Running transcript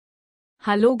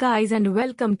Hello guys and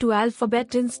welcome to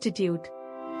Alphabet Institute.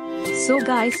 So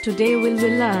guys, today we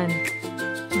will learn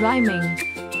rhyming.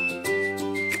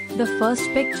 The first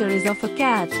picture is of a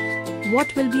cat.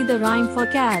 What will be the rhyme for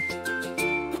cat?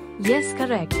 Yes,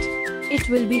 correct. It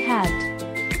will be hat.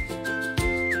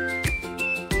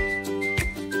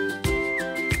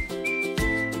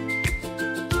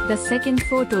 The second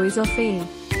photo is of a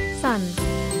sun.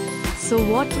 So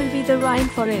what will be the rhyme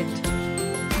for it?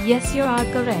 Yes, you are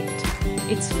correct.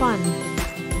 It's fun.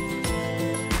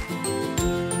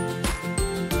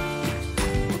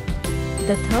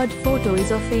 The third photo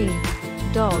is of a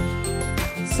dog.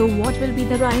 So what will be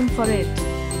the rhyme for it?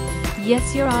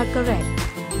 Yes, you are correct.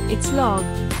 It's log.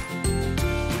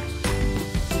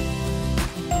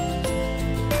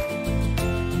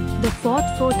 The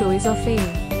fourth photo is of a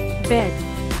bed.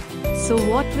 So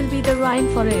what will be the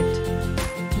rhyme for it?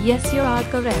 Yes, you are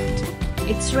correct.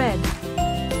 It's red.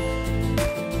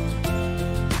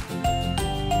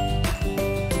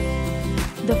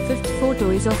 The fifth photo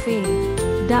is of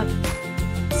a duck.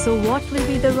 So what will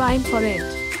be the rhyme for it?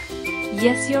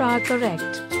 Yes, you are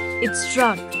correct. It's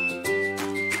truck.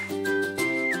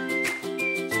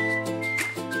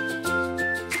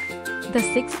 The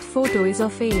sixth photo is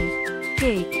of a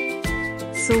cake.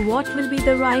 So what will be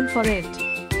the rhyme for it?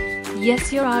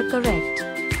 Yes, you are correct.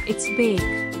 It's bake.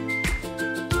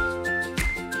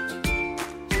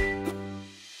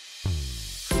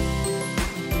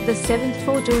 The seventh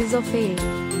photo is of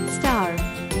a star.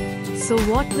 So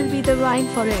what will be the rhyme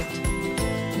for it?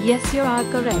 Yes, you are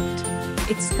correct.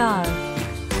 It's car.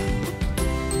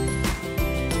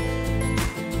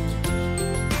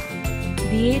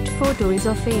 The eighth photo is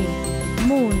of a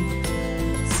moon.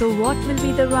 So what will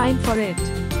be the rhyme for it?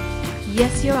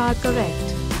 Yes, you are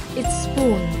correct. It's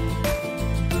spoon.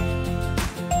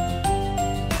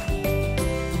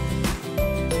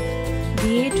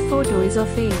 The eighth photo is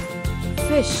of a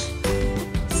fish.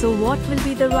 So what will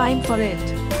be the rhyme for it?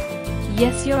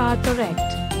 Yes, you are correct.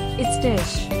 It's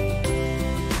dish.